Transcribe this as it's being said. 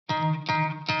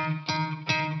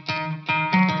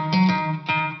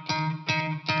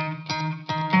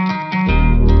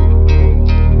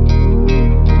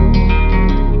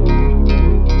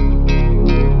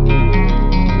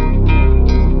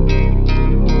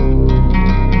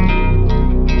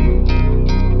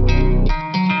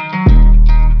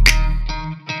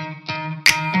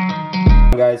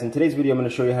guys, in today's video I'm going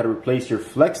to show you how to replace your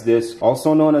flex disc,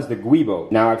 also known as the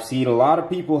Guibo. Now I've seen a lot of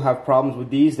people have problems with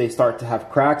these. They start to have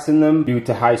cracks in them due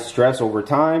to high stress over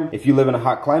time. If you live in a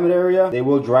hot climate area, they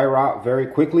will dry rot very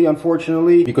quickly,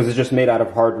 unfortunately, because it's just made out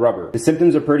of hard rubber. The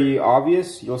symptoms are pretty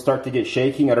obvious. You'll start to get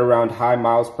shaking at around high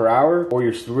miles per hour, or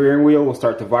your steering wheel will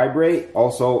start to vibrate,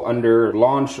 also under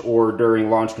launch or during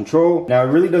launch control. Now it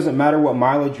really doesn't matter what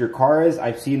mileage your car is.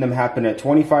 I've seen them happen at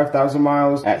 25,000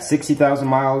 miles, at 60,000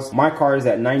 miles. My car is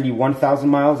at 91,000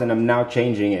 miles and I'm now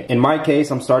changing it. In my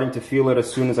case, I'm starting to feel it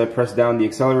as soon as I press down the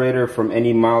accelerator from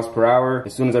any miles per hour.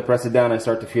 As soon as I press it down, I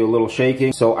start to feel a little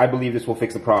shaking. So I believe this will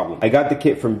fix the problem. I got the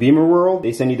kit from Bimmerworld.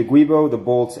 They send you the Guibo, the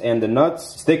bolts, and the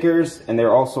nuts, stickers, and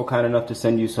they're also kind enough to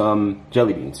send you some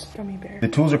jelly beans. Gummy bear. The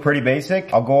tools are pretty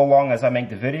basic. I'll go along as I make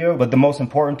the video, but the most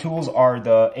important tools are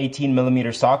the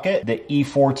 18mm socket, the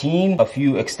E14, a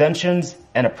few extensions,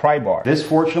 and a pry bar. This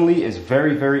fortunately is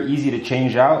very, very easy to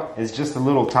change out. It's just a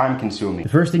little time consuming. The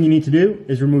first thing you need to do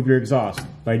is remove your exhaust.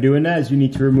 By doing that, you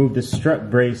need to remove the strut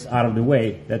brace out of the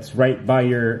way. That's right by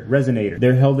your resonator.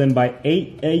 They're held in by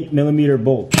 8mm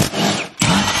bolts.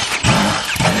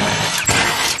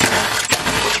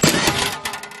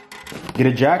 Get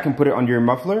a jack and put it under your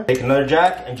muffler. Take another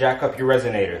jack and jack up your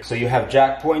resonator. So you have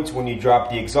jack points. When you drop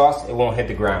the exhaust, it won't hit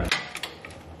the ground.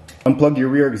 Unplug your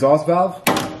rear exhaust valve.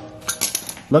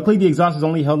 Luckily, the exhaust is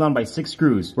only held on by 6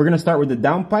 screws. We're gonna start with the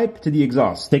downpipe to the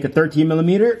exhaust. Take a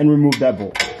 13mm and remove that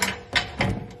bolt.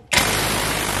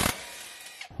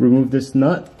 Remove this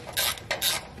nut.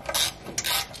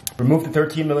 Remove the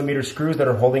 13mm screws that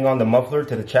are holding on the muffler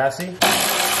to the chassis.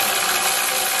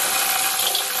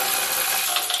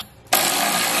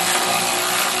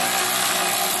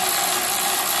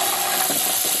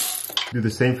 Do the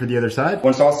same for the other side.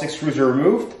 Once all 6 screws are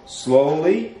removed,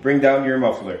 slowly bring down your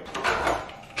muffler.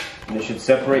 And it should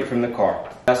separate from the car.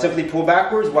 Now simply pull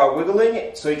backwards while wiggling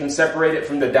it so you can separate it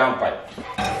from the downpipe.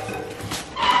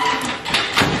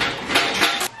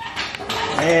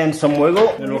 And some wiggle,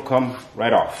 and it'll come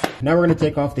right off. Now we're gonna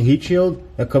take off the heat shield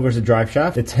that covers the drive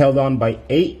shaft. It's held on by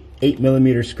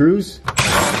 8mm screws.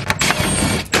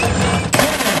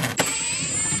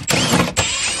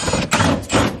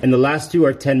 And the last 2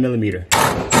 are 10mm.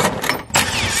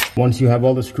 Once you have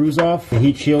all the screws off, the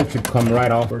heat shield should come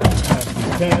right off. We're gonna pass these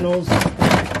panels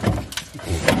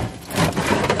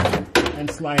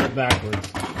and slide it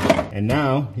backwards. And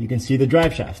now you can see the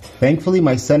drive shaft. Thankfully,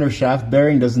 my center shaft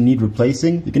bearing doesn't need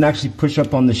replacing. You can actually push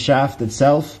up on the shaft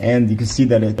itself and you can see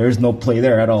that there's no play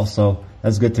there at all. So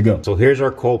that's good to go. So here's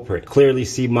our culprit. Clearly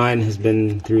see mine has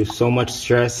been through so much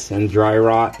stress and dry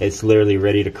rot. It's literally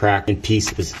ready to crack in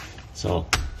pieces. So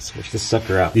switch this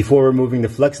sucker out. Before removing the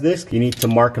flex disc, you need to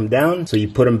mark them down. So you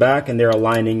put them back and they're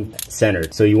aligning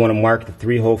centered. So you want to mark the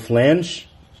 3-hole flange,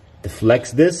 the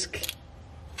flex disc,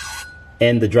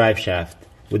 and the drive shaft.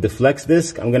 With the flex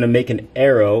disc, I'm going to make an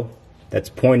arrow that's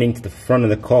pointing to the front of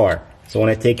the car. So when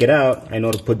I take it out, I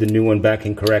know to put the new one back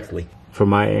in correctly. From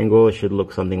my angle, it should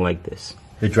look something like this.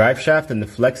 The drive shaft and the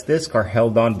flex disc are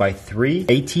held on by 3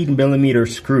 18mm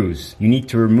screws. You need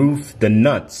to remove the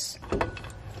nuts.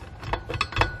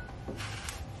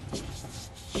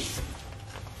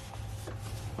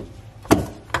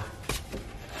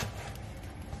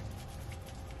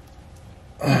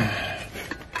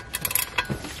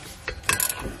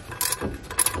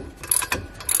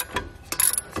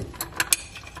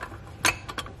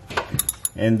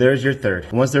 And there's your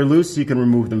third. Once they're loose, you can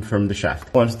remove them from the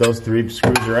shaft. Once those 3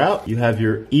 screws are out, you have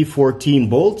your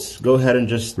E14 bolts. Go ahead and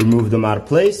just remove them out of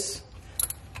place.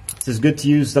 It's good to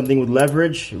use something with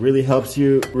leverage. It really helps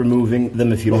you removing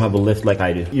them if you don't have a lift like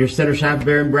I do. Your center shaft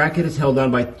bearing bracket is held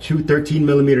on by 2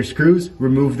 13mm screws.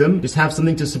 Remove them. Just have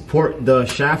something to support the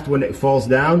shaft when it falls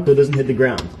down so it doesn't hit the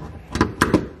ground.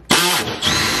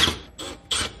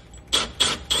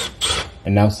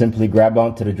 And now simply grab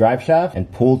onto the drive shaft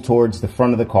and pull towards the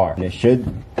front of the car. And it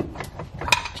should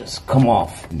just come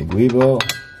off. And the Guibo,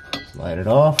 slide it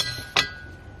off.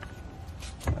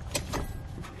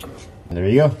 And there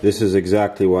you go. This is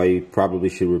exactly why you probably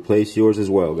should replace yours as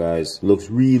well, guys. Looks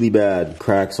really bad.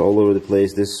 Cracks all over the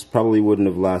place. This probably wouldn't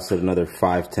have lasted another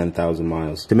 5,000-10,000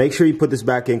 miles. To make sure you put this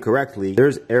back in correctly,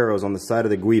 there's arrows on the side of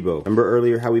the Guibo. Remember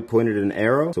earlier how we pointed an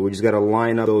arrow? So we just gotta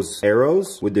line up those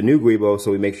arrows with the new Guibo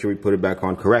so we make sure we put it back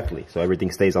on correctly. So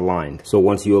everything stays aligned. So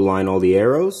once you align all the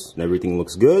arrows and everything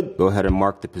looks good, go ahead and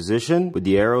mark the position with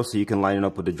the arrow so you can line it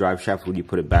up with the drive shaft when you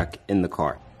put it back in the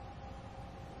car.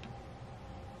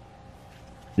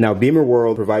 Now,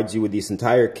 Bimmerworld provides you with this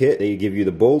entire kit. They give you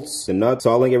the bolts, the nuts.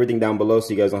 So I'll link everything down below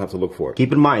so you guys don't have to look for it.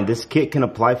 Keep in mind, this kit can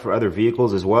apply for other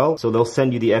vehicles as well. So they'll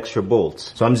send you the extra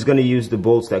bolts. So I'm just gonna use the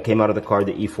bolts that came out of the car,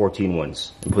 the E14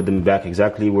 ones, and put them back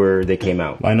exactly where they came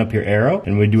out. Line up your arrow,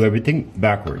 and we do everything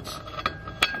backwards.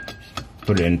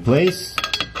 Put it in place.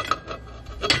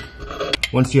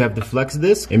 Once you have the flex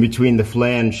disc in between the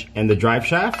flange and the drive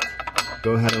shaft,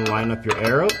 go ahead and line up your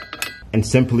arrow and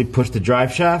simply push the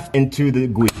drive shaft into the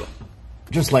Guibo.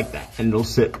 Just like that, and it'll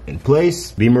sit in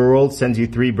place. Bimmerworld sends you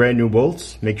 3 brand new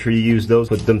bolts. Make sure you use those,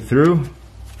 put them through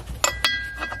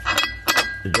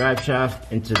the drive shaft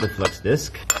into the flex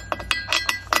disc.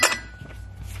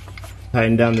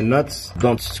 Tighten down the nuts.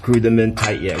 Don't screw them in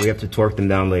tight yet. We have to torque them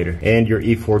down later. And your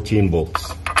E14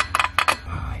 bolts.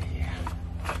 Oh, yeah.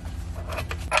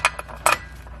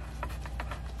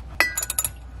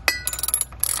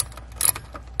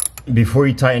 Before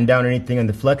you tighten down anything on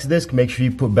the flex disc, make sure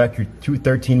you put back your 2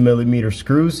 13mm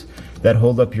screws that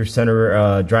hold up your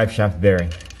center drive shaft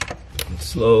bearing. And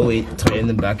slowly tighten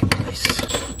them back in place.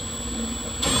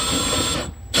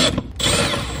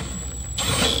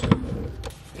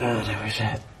 Where's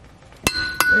that?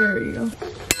 There you go.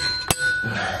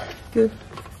 Good.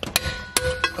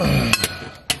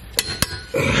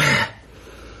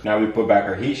 Now we put back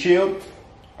our heat shield,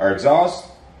 our exhaust,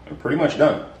 and pretty much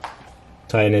done.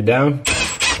 Tighten it down.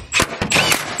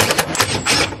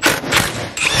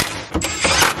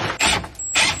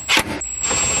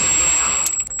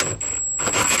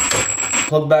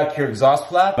 Plug back your exhaust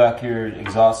flap, back your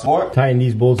exhaust port. Tighten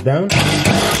these bolts down.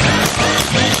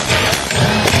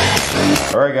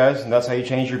 Alright guys, and that's how you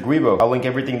change your Guibo. I'll link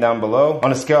everything down below.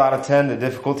 On a scale out of 10, the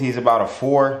difficulty is about a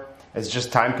 4. It's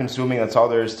just time consuming, that's all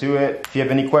there is to it. If you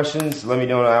have any questions, let me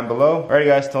know down below. Alright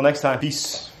guys, till next time.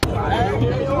 Peace. Alright,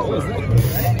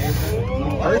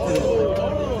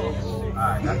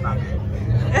 that's not good.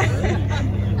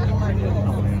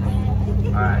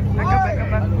 Alright,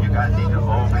 you guys need to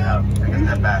open up. Take a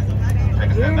step back.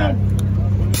 Take a step back.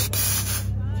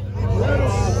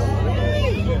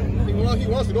 He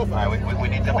wants to go for it. Alright, we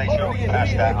need to make sure we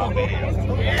catch that on video.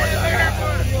 There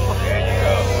you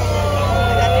go.